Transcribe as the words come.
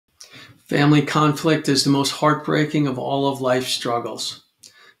Family conflict is the most heartbreaking of all of life's struggles.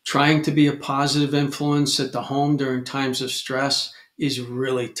 Trying to be a positive influence at the home during times of stress is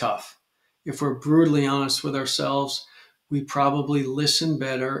really tough. If we're brutally honest with ourselves, we probably listen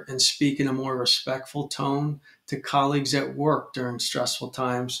better and speak in a more respectful tone to colleagues at work during stressful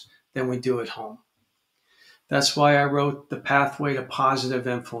times than we do at home. That's why I wrote The Pathway to Positive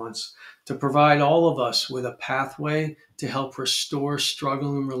Influence, to provide all of us with a pathway to help restore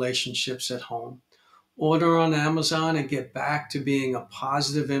struggling relationships at home. Order on Amazon and get back to being a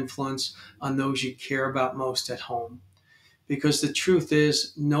positive influence on those you care about most at home. Because the truth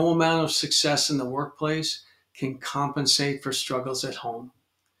is, no amount of success in the workplace can compensate for struggles at home.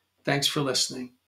 Thanks for listening.